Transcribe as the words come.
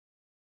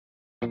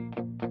Driving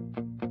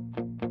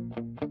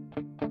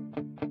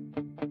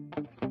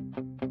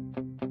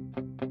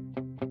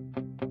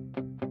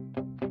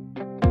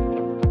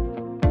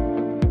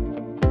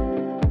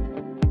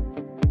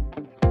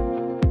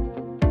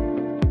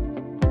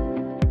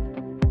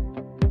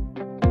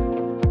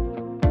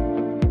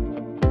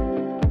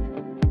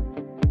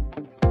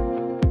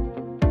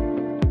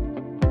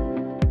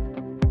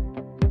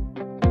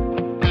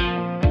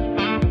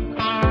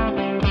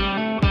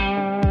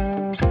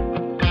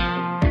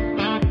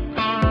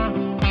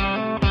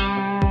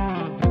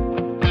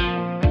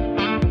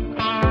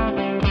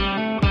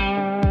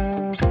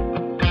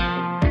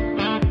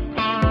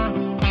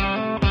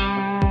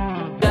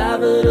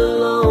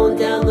alone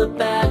down the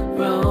back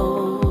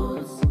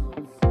roads,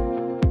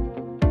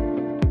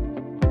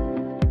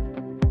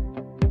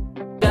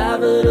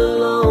 driving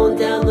alone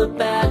down the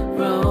back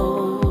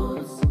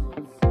roads.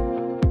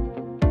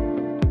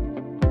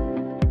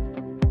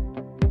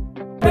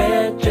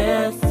 Red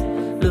dress,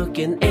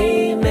 looking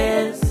a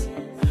mess.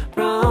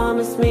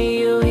 Promise me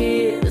you're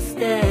here to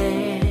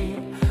stay.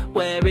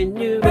 Wearing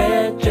your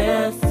red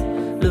dress,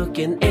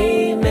 looking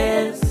a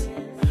mess.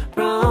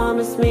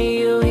 Promise me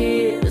you're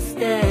here to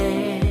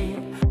stay.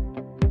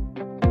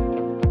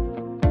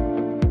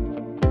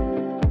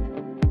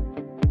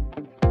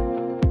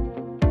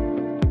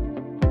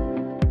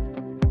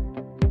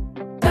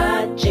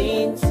 Tight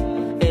jeans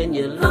and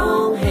your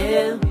long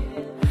hair,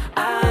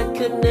 I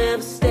could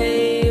never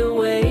stay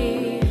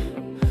away.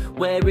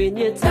 Wearing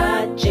your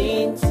tight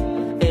jeans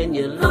and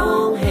your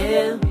long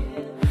hair,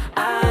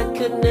 I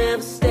could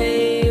never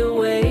stay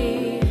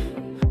away.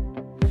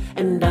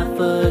 And I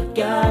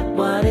forgot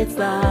what it's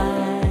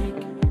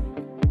like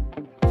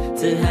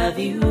to have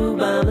you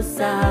by my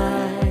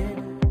side.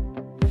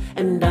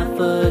 And I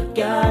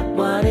forgot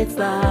what it's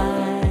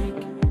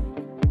like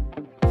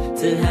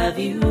to have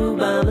you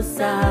by my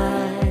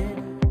side.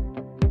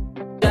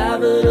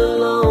 Driving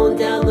alone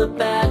down the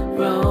back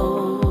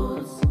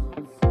roads,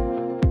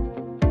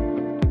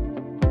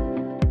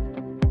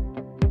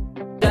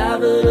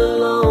 driving